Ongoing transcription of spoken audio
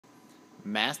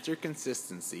Master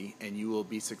consistency and you will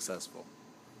be successful.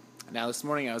 Now, this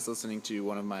morning I was listening to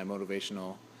one of my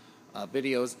motivational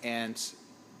videos, and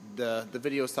the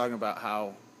video is talking about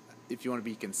how if you want to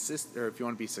be consistent, or if you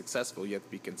want to be successful, you have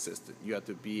to be consistent. You have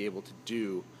to be able to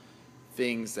do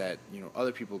things that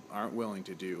other people aren't willing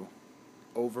to do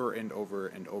over and over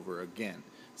and over again.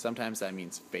 Sometimes that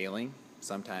means failing.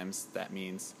 Sometimes that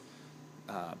means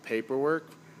paperwork.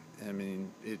 I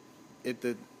mean,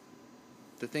 the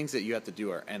things that you have to do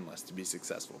are endless to be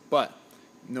successful. But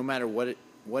no matter what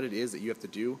it is that you have to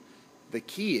do, the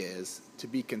key is to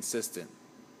be consistent.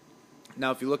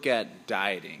 Now, if you look at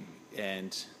dieting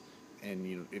and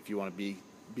if you want to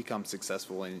become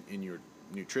successful in your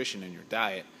nutrition and your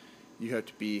diet, you have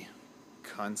to be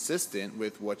consistent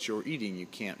with what you're eating. You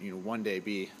can't one day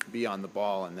be on the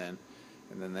ball and then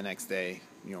the next day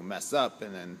mess up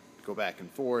and then go back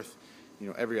and forth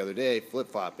every other day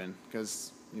flip-flopping,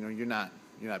 because you're not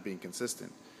being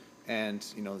consistent. And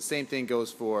the same thing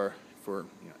goes for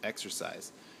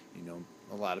exercise.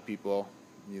 A lot of people,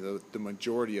 the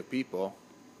majority of people,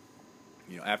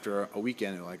 after a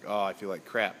weekend, they're like, oh, I feel like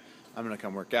crap, I'm gonna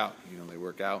come work out. They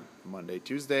work out Monday,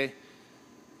 Tuesday,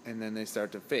 and then they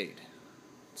start to fade.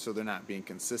 So they're not being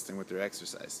consistent with their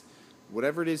exercise.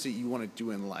 Whatever it is that you want to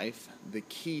do in life, the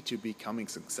key to becoming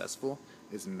successful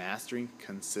is mastering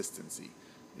consistency.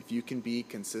 If you can be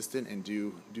consistent and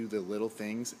do the little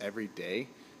things every day,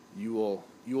 you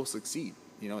will succeed.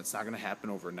 It's not going to happen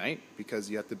overnight, because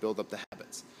you have to build up the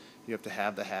habits. You have to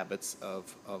have the habits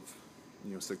of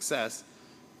success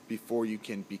before you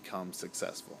can become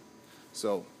successful.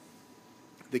 So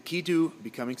the key to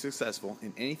becoming successful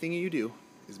in anything you do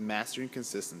is mastering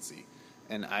consistency.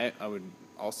 And I would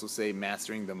also say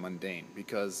mastering the mundane,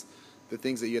 because the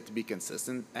things that you have to be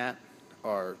consistent at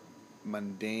are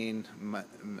mundane.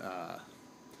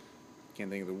 Can't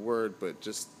think of the word, but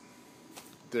just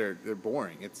they're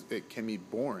boring. It can be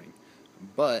boring,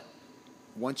 but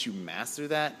once you master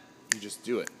that, you just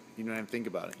do it. You don't even think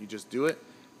about it. You just do it,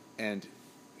 and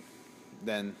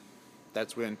then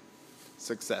that's when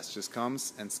success just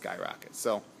comes and skyrockets.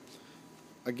 So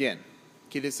again,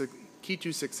 key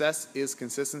to success is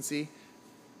consistency.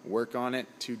 Work on it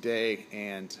today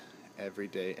and every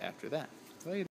day after that.